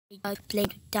I play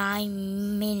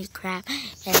time Minecraft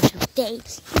and today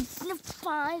is the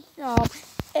fight of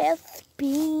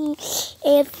FP,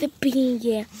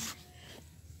 yeah,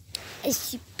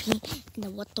 SCP,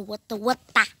 and what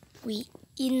we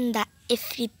in the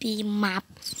FP map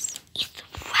is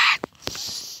red,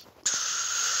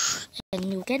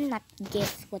 and you cannot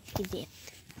guess what is it.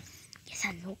 It's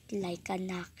a look like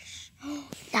an axe,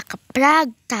 like a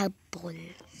plug table.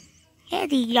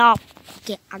 Hurry up.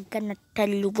 Okay, I'm gonna tell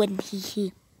you when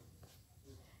he.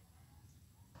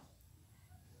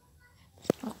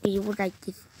 Okay, you like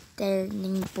this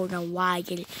turning for a while.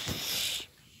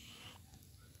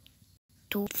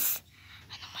 Tools.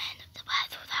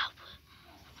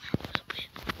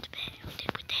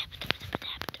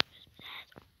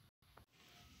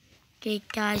 Okay,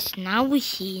 guys, now we're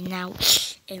here now,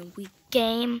 and we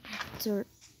came to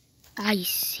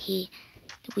ice here.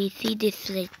 We see this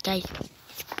like guys,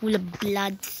 it's full of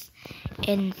bloods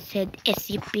and said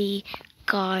SCP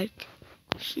card.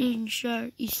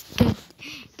 Ginger is dead.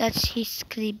 That's his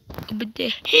script over there.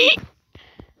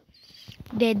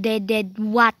 Dead.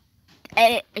 What?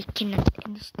 I cannot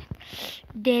understand.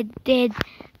 Dead.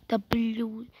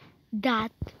 W.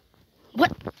 Dot.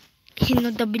 What? You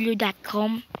know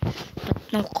W.com,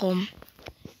 but no com.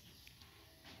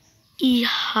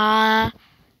 Iha.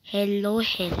 Hello.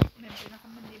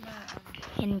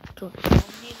 And go.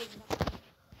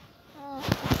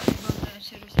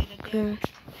 Hero.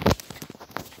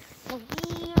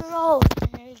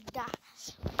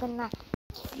 Gonna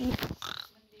see.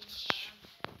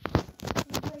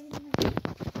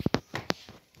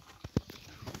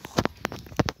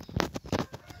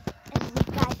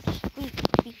 We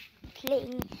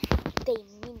playing the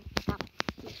Minecraft.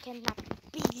 We cannot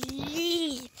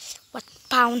believe what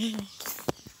found.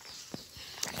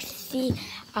 See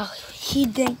a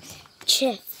hidden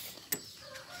chest.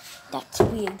 That's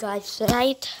weird, guys,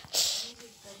 right?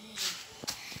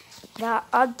 The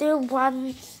other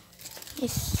one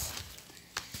is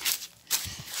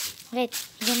wait,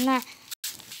 gonna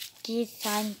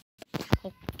design.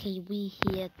 Okay, we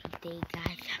here today,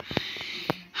 guys.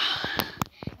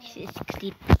 This is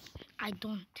creepy. I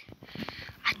don't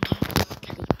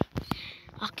sleep.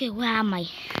 Okay, where am I?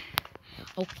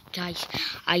 Okay, guys,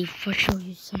 I will show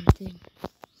you something.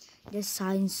 The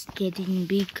sign's getting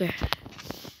bigger.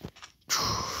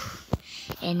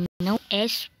 And no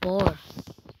S4.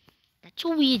 That's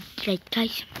so weird, right,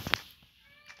 guys?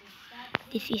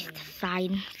 This is the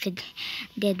sign, the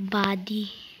dead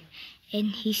body,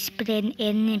 and his friend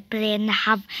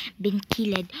have been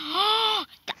killed.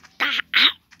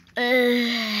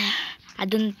 I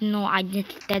don't know. I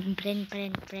just said friend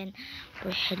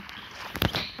for help.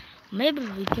 Maybe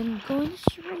we can go in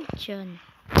this region.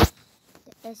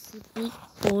 The SCP,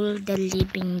 all the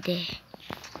living there.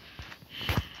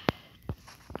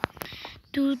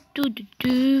 Do.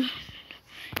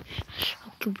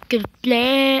 Okay, we can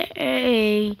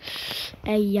play. I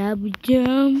have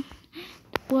jump.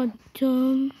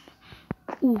 Bottom.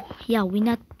 Oh, yeah, we're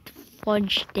not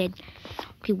forged dead.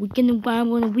 Okay, we're gonna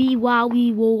run on we wow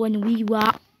and we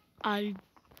wow.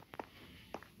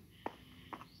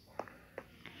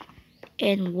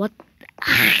 And what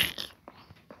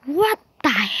the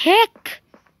heck?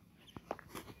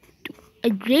 A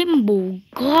rainbow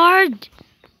guard,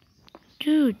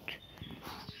 dude.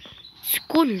 It's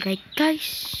cool, right,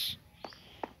 guys?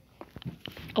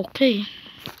 Okay.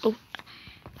 Oh,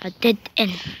 a dead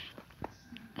end.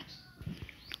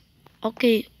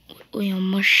 Okay, a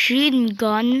machine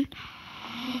gun.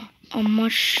 A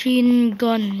machine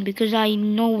gun, because I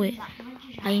know it.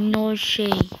 I know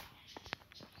Shay. Okay.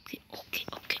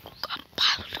 I'm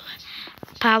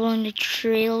following the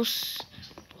trails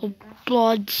of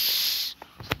bloods.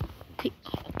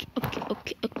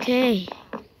 Okay.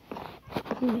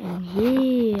 And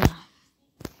yeah.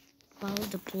 Follow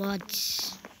the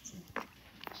bloods.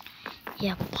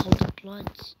 Yeah, follow the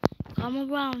bloods.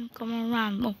 Come around.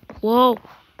 Oh, whoa.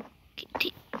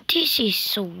 This is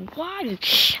so wild.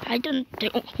 I don't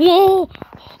think. Whoa!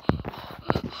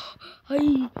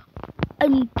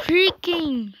 I'm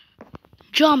freaking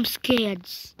jump scared.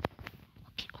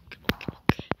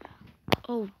 Okay.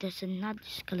 Oh, there's another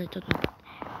skeleton.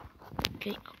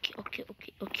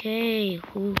 Okay.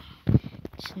 Who?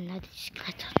 There's another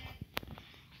skeleton.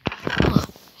 Oh,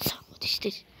 so what is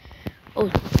this?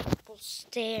 Oh,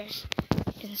 stairs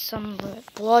and some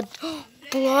blood.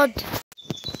 Blood.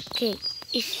 Okay,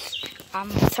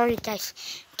 I'm sorry, guys.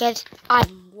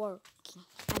 I'm working.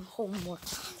 I'm homework.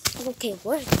 Okay,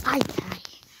 where did I die?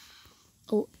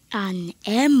 Oh, an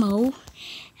ammo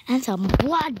and some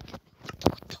blood.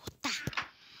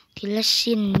 Okay, let's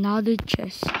see another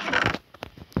chest.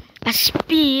 a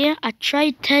spear, a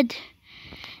tripod,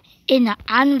 and an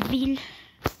anvil,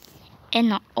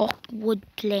 and an oak wood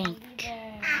plank.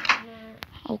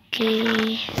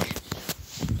 Okay.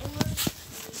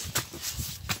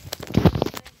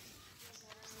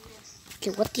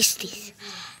 Okay, what is this?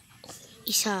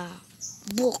 It's a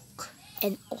book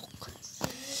and oak,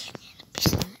 and a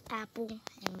piece of apple,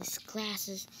 and these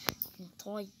glasses, and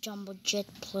toy jumbo jet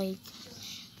plate,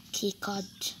 key card,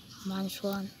 minus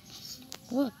one.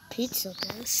 What pizza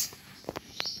does?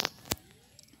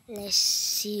 Let's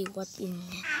see what in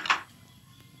it.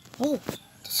 Oh,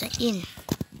 there's an in.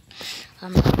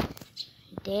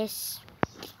 This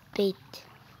bit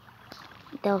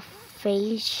the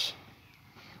face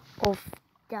of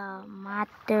the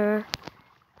matter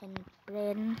and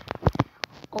brain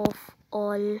of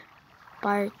all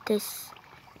parties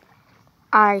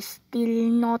are still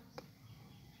not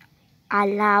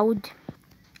allowed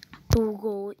to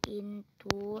go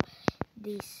into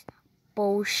this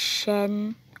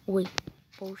potion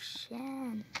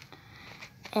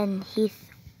and his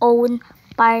own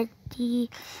party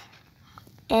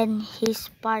and his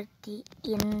party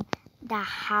in the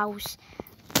house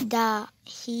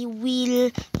he will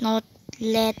not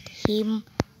let him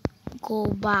go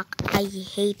back. I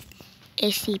hate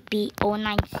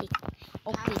SCP-096.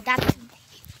 Okay,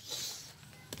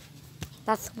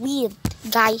 that's weird,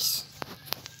 guys,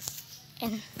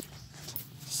 and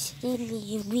it's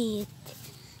really weird.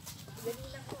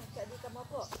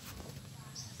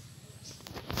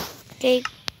 Okay,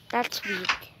 that's weird.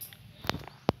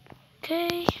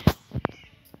 Okay,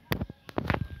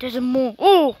 there's a more.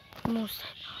 Oh, almost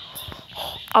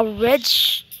a red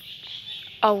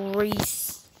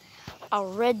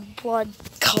blood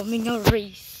coming a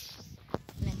race,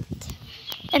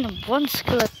 and one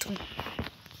skeleton.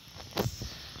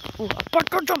 Oh, a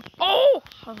parkour jump. Oh,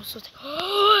 I was so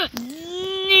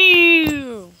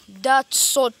no, that's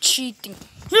so cheating.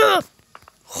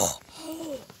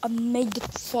 I made the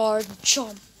far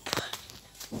jump.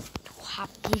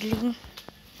 Happily.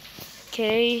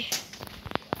 Okay.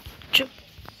 Jump.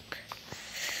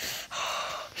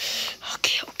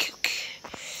 Okay.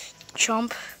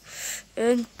 Jump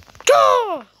and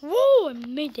go. Whoa, I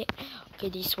made it. Okay,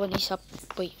 this one is up.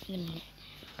 Wait a minute.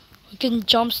 We can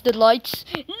jump the lights.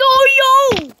 No,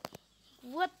 yo!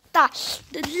 What the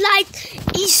light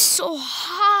is so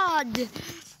hard.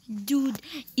 Dude,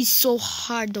 it's so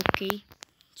hard, okay?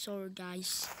 Sorry,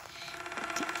 guys.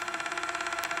 Okay.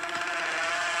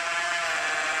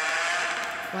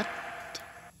 What?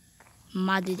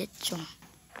 Muddy that jump.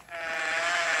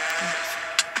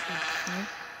 No,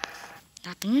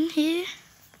 nothing in here.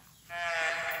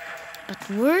 But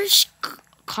where's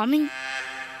coming?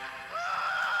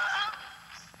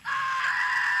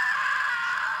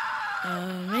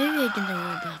 Maybe I can go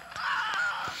back.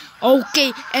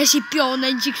 Okay,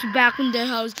 SCP-096 back in the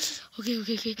house. Okay.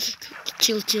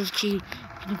 Chill.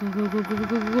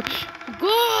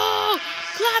 Go!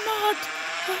 Climb out!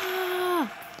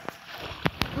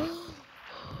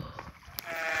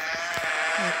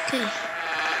 Okay.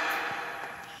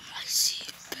 I see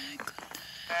you back on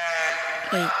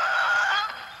there. Wait.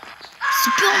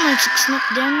 SCP-096 not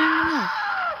there anymore.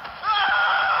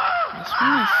 That's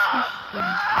when I see him.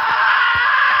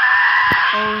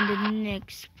 Oh, in the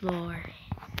next floor.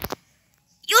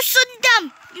 You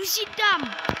see them.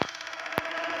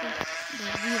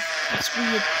 That's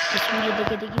weird.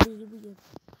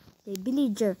 Hey,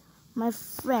 villager, my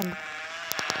friend.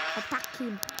 Attack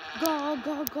him.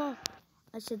 Go.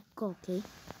 I said go, okay?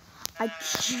 I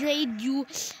trade you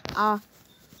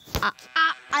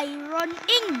iron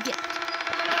ingot.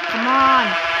 Come on.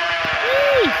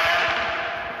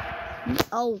 Please.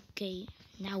 Okay,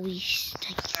 now we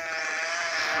start.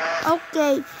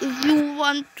 Okay, if you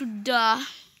want to die,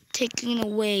 taking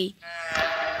away.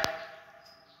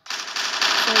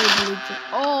 Sorry, villager.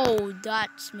 Oh, that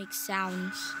makes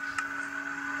sounds.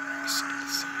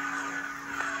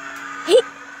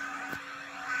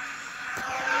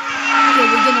 Okay,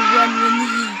 we're gonna run when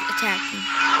he attacks me.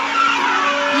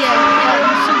 Yeah,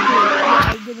 you're so good. Yeah,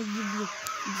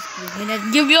 I'm gonna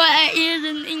give you an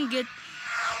iron ingot.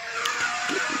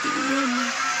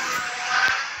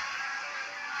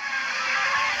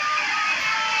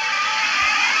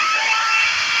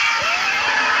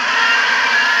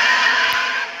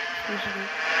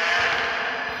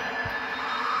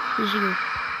 Where's he go?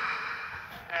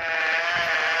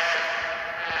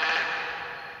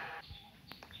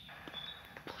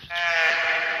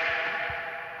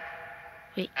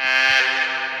 Wait.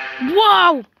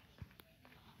 Wow!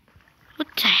 What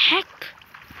the heck?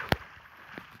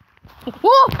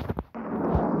 Whoa!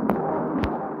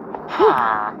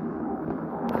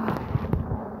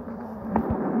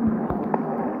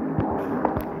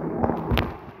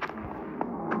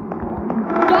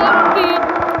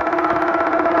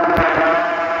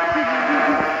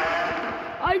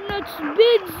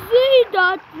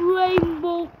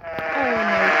 rainbow. Oh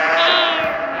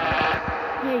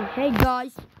no. Hey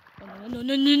guys. Oh, no.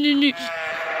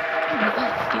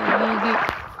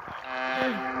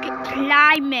 Okay,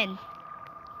 climbing.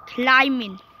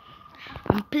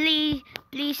 And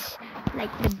please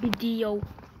like the video.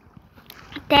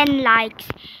 10 likes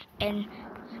and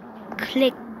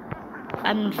click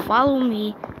and follow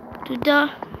me to the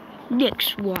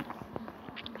next one.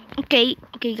 Okay,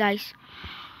 guys.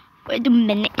 Wait a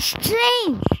minute.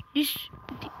 Strange. This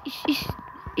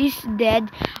is dead,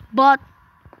 but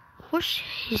where's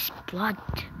his blood?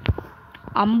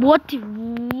 What?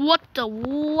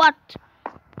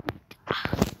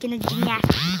 Can I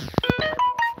gymnast?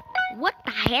 What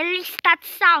the hell is that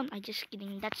sound? I'm just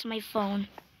kidding. That's my phone.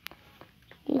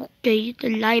 Okay, the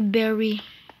library.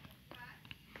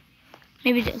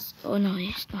 Maybe this. Oh no,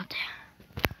 it's not there.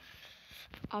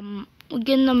 We're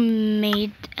gonna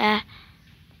make a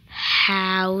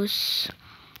house.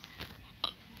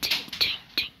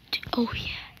 Oh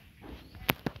yeah,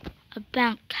 a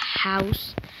bank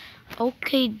house.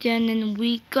 Okay then, and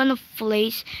we gonna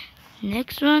place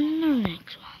next one.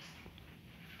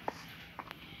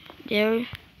 There,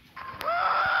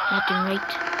 nothing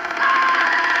right.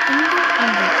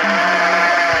 Under.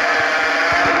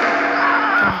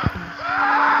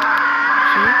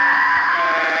 See?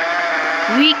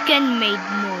 We can make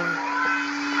more.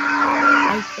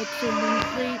 I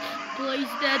accidentally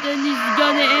place that and he's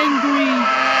gonna angry.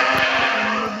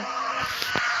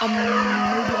 Maybe I'm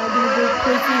gonna go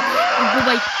crazy and go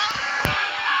by.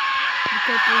 Be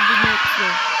careful with the next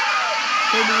one.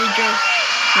 Maybe we just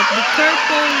not be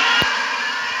careful.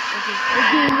 Okay,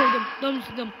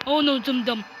 them. Oh no, them.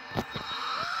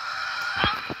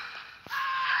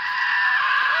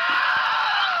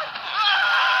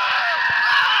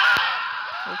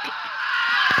 Okay.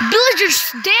 Villagers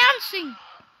dancing.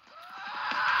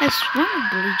 I swear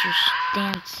villagers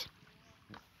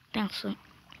dancing.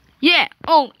 Yeah.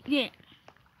 Oh yeah.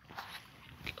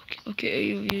 Okay.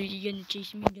 You're gonna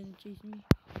chase me.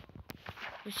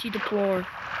 Let's see the floor.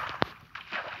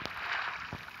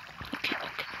 Okay.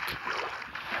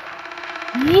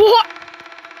 What?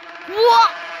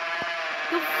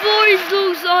 The floor is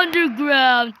loose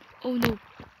underground. Oh no.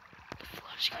 The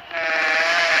floor is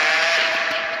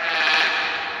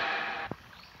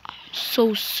I'm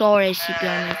so sorry,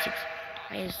 CPR96.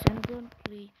 I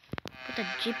assembly. What a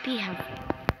GP have.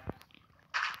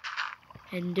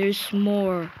 And there's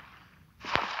more.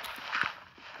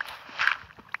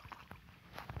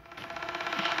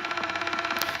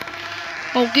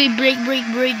 Okay, break.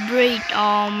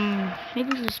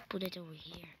 Maybe let's put it over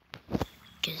here.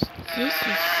 Because this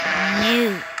is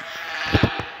new.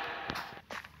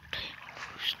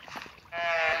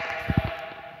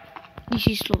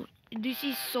 This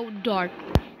is so dark.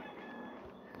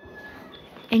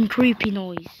 And creepy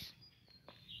noise.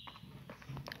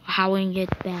 How we get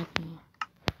back more?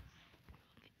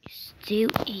 It's still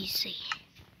easy.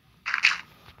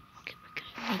 Okay, we can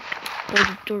make all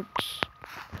the dirts.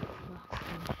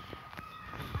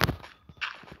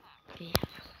 Okay.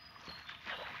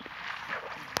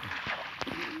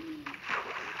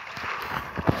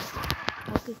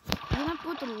 Okay, I'm gonna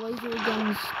put the laser gun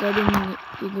instead in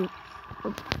the room.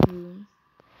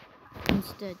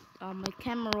 Instead, my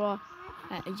camera.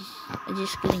 I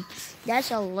just kidding.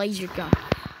 That's a laser gun.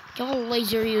 Don't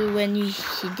laser you when you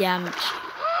see damage.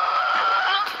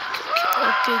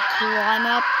 Okay, climb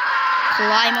up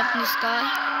in the sky.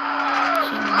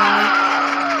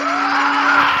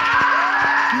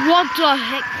 What the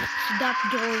heck? That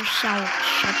door sound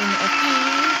shutting off.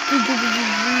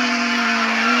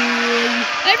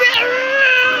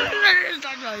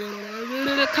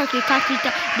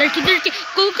 Dirty.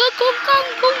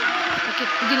 Go. Okay,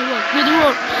 we're gonna roll.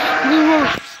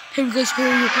 Here we go,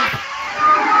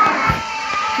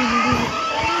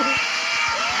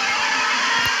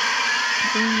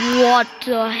 What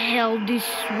the hell, this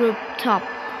rooftop?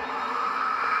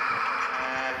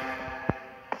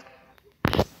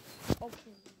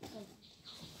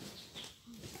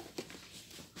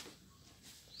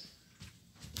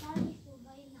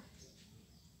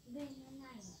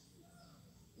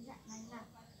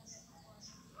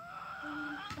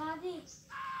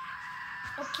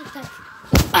 Okay, guys.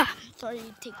 Sorry, it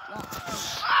takes long.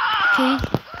 Okay.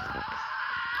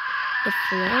 The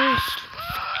floor is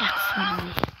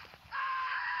excellent.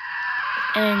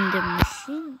 And the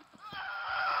machine.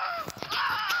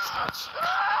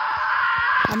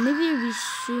 Maybe we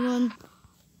someone.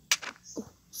 Oh,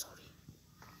 sorry.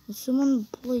 Someone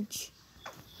bridge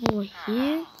over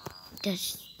here. That's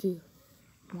too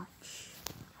much.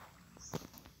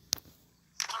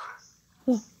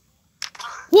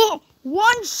 Whoa!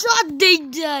 One shot, they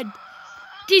dead.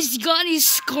 This gun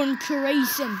is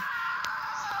conqueration.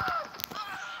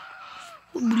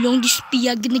 Belong this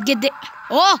pia gonna get it.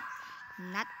 Oh,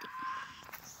 nothing.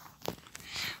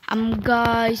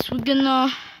 Guys, we're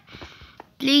gonna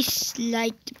please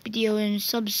like the video and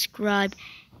subscribe.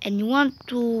 And you want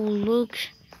to look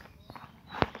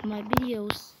my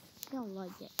videos? Don't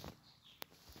like it.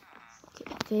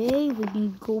 Okay, we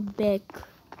can go back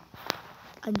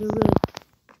on the road.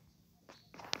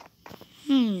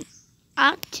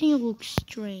 I think it looks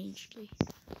strangely.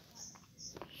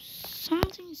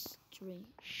 Something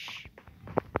strange.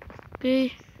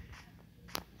 Okay.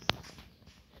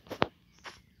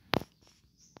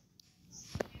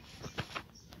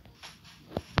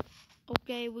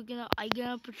 Okay,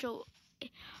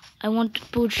 I want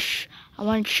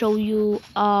to show you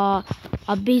a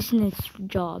business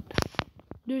job.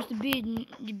 There's the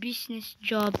business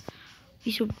job.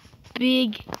 It's so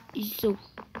big, it's so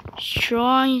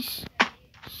strong,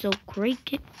 so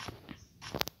great.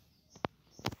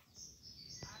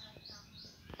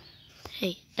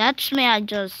 Hey, that's me.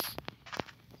 And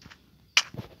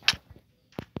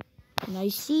I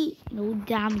see no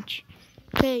damage.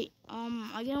 Okay, I'm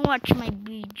gonna watch my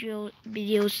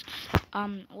videos.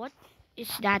 What is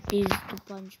that? Is to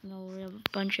punch? No, we'll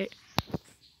punch it.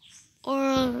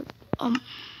 Or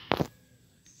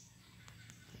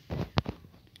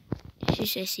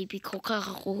this is SCP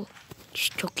Kokako.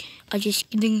 Just joking. I just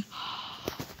kidding.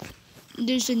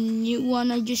 There's a new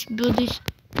one. I just built this.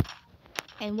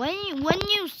 And when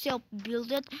you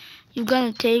self-build it, you're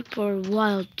gonna take for a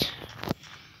while.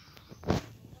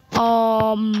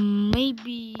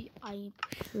 Maybe I'm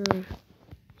sure.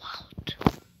 Wild.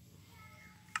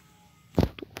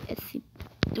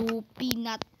 To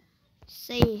Peanut.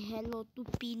 Say hello to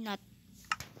Peanut.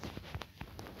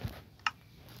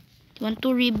 You want to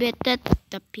rebeat it?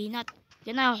 The Peanut.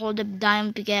 You're gonna hold the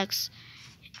diamond pickaxe,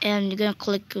 and you're gonna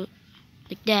click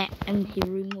like that, and he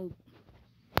remove.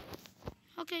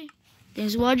 Okay.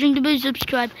 Thanks for watching the video.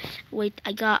 Subscribe. Wait,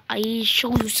 I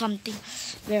show you something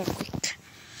very quick.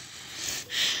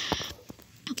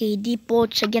 Okay,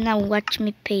 deports again. Now watch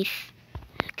me pace.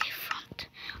 Okay, front.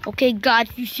 Okay, guys,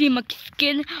 you see my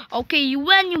skin. Okay,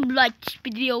 when you like these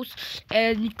videos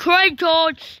and cry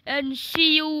God, and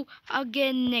see you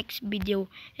again next video.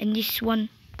 And this one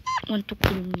want to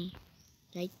kill me,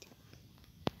 right?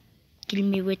 Kill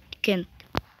me with Kent.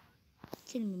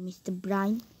 Kill me, Mr.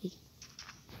 Brian.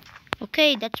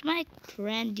 Okay, that's my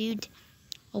friend, dude.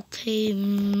 Okay,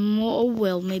 oh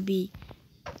well, maybe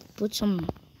put some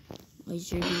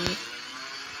laser here.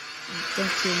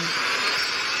 Don't kill me.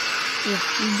 Yeah,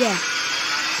 he's dead.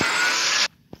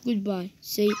 Goodbye.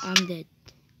 Say I'm dead.